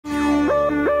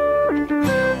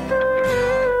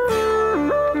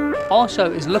Our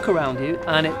show is Look Around You,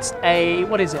 and it's a,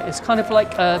 what is it? It's kind of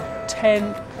like a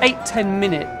 8-10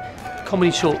 minute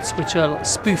comedy shorts which are like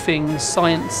spoofing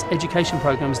science education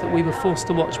programs that we were forced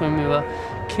to watch when we were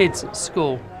kids at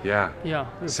school. Yeah. Yeah.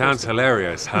 Sounds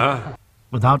hilarious, huh?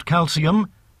 Without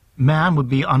calcium, man would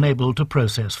be unable to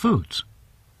process foods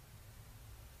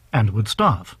and would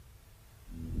starve.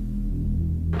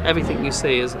 Everything you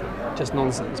see is just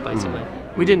nonsense, basically.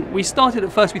 We started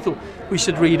at first, we thought we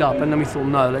should read up, and then we thought,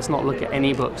 no, let's not look at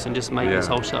any books and just make this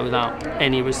whole show without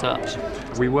any research.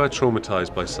 We were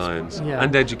traumatised by science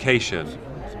and education.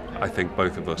 I think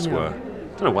both of us were.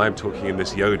 I don't know why I'm talking in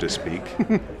this Yoda speak.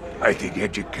 I think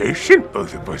education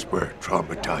both of us were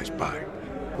traumatized by.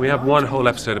 We have one whole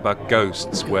episode about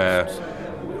ghosts where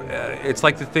it's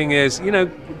like the thing is, you know,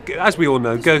 as we all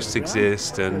know, ghosts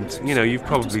exist, and, you know, you've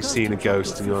probably seen a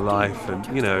ghost in your life, and,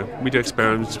 you know, we do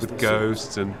experiments with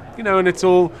ghosts, and, you know, and it's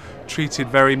all treated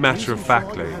very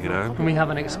matter-of-factly, you know. And we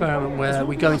have an experiment where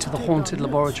we go into the haunted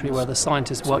laboratory where the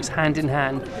scientist works hand in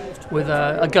hand with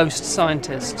a ghost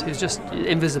scientist who's just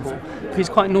invisible. He's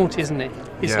quite naughty, isn't he?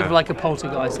 He's sort of like a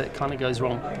poltergeist that kind of goes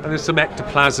wrong. And there's some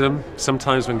ectoplasm.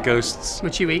 Sometimes when ghosts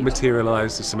which you eat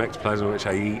materialise, there's some ectoplasm which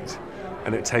I eat,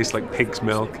 and it tastes like pig's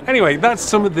milk. Anyway, that's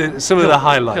some of the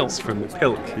highlights from the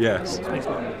pilk. Yes,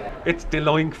 it's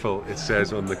delightful. It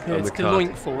says on the card. It's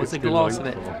delightful. There's a glass of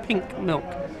it. Pink milk.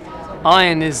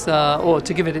 Iron is, or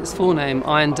to give it its full name,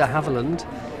 iron de Havilland.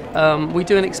 We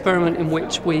do an experiment in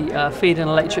which we feed an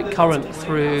electric current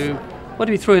through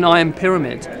an iron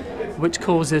pyramid, which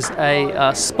causes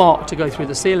a spark to go through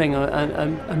the ceiling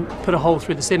and put a hole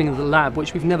through the ceiling of the lab,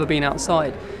 which we've never been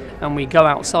outside. And we go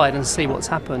outside and see what's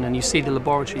happened, and you see the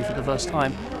laboratory for the first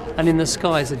time. And in the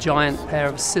sky is a giant pair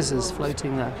of scissors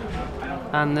floating there.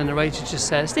 And the narrator just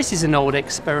says, this is an old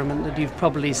experiment that you've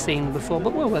probably seen before,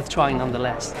 but we're worth trying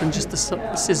nonetheless. And just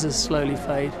the scissors slowly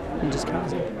fade and just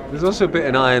carries on. There's also a bit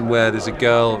in Iron where there's a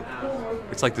girl.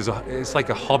 It's like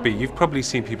a hobby. You've probably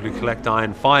seen people who collect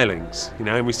iron filings, you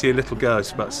know, and we see a little girl,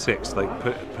 she's about 6, like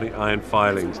putting iron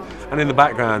filings. And in the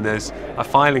background there's a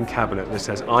filing cabinet that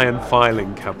says iron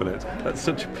filing cabinet. That's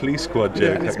such a Police Squad joke.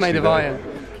 Yeah, and it's made of iron.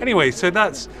 Anyway, so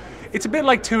it's a bit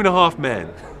like 2.5 Men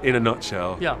in a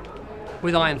nutshell. Yeah,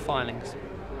 with iron filings.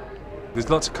 There's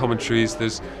lots of commentaries.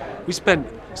 We spent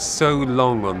so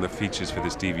long on the features for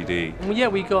this DVD. Well, yeah,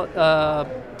 we got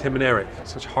Tim and Eric,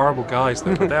 such horrible guys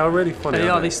though, but they are really funny. They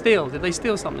are. They steal. Did they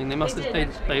steal something? They must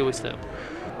have. They always steal.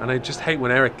 And I just hate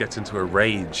when Eric gets into a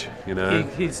rage, you know.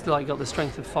 He's like got the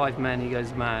strength of 5 men. He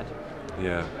goes mad.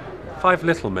 Yeah, 5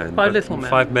 little men. 5 little men.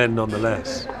 5 men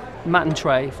nonetheless. Matt and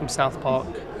Trey from South Park.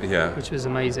 Yeah. Which was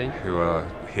amazing. Who are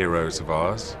heroes of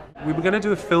ours. We were going to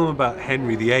do a film about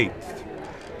Henry VIII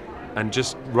and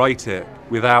just write it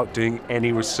without doing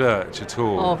any research at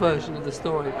all. Our version of the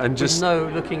story. And just no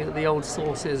looking at the old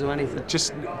sources or anything.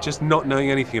 Just not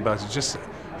knowing anything about it. Just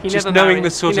never knowing marries. the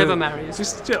sort he of never marries.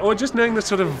 Just knowing the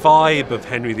sort of vibe of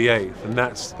Henry VIII, and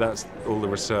that's all the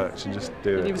research, and just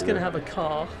do it. He was going to have a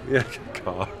car. Yeah, a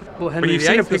car. Well, but you've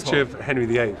seen a picture of Henry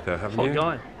VIII, though, haven't you?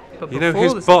 Hot guy. But you know,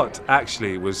 his butt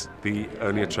actually was the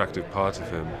only attractive part of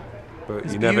him, but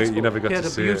you never got to see it. He had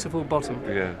a beautiful bottom.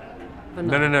 Yeah.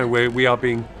 No. We are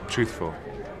being truthful.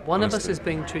 One of us is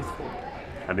being truthful.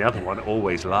 And the other one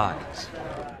always lies.